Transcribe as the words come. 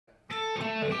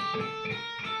I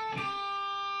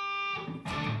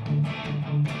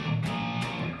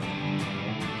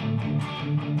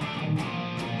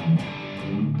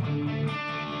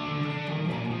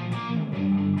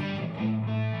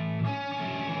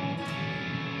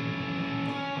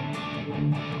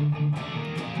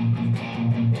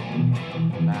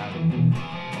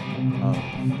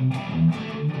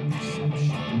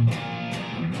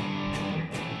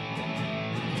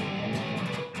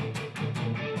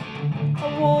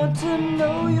want to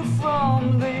know you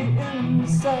from the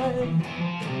inside.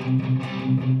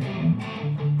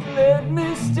 Let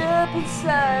me step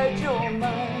inside your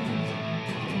mind,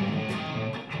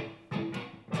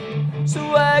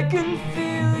 so I can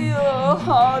feel your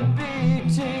heart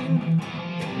beating.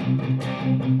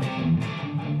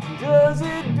 Does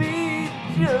it beat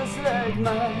just like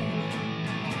mine?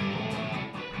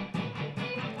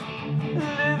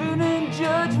 Living in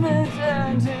judgment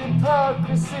and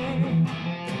hypocrisy,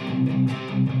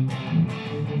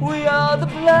 we are the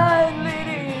blind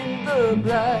leading the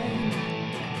blind.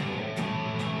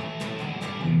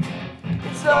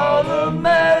 It's all a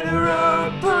matter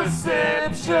of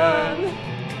perception,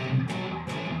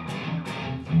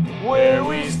 where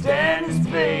we stand in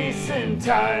space and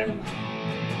time.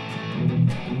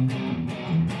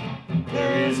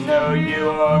 There is no you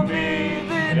or me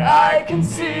that I can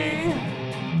see,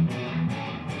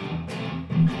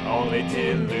 only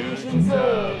delusions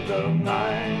of the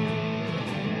mind.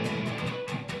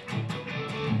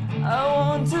 I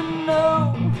want to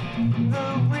know the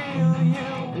real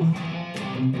you.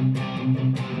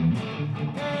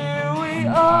 Here we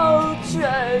all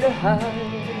try to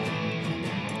hide.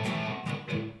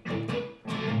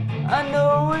 I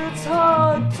know it's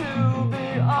hard to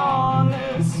be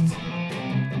honest,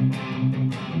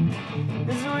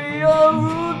 as we are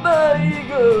ruled by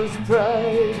ego's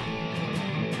pride.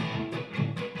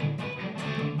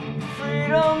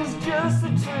 Freedom's just the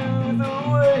truth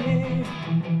away,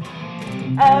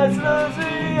 as love's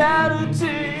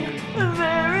reality.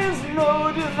 There is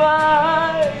no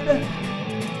divide.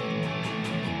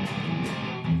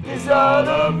 It's all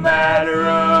a matter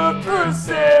of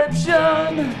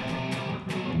perception,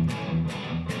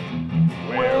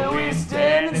 where we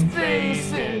stand in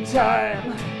space and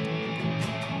time.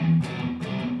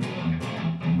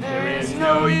 There is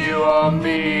no you or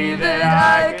me that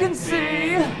I can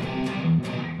see,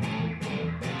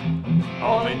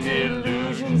 only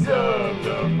delusions of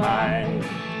the mind.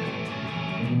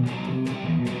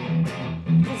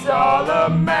 It's all a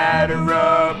matter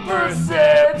of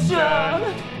perception,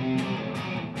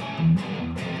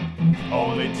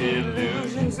 only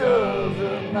delusions of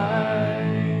the mind.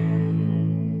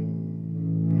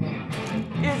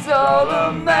 It's all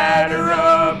a matter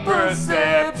of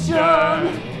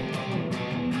perception,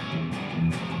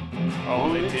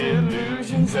 only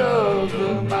delusions of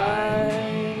the mind.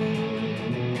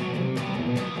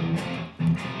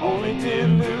 Only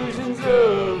delusions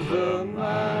of the mind.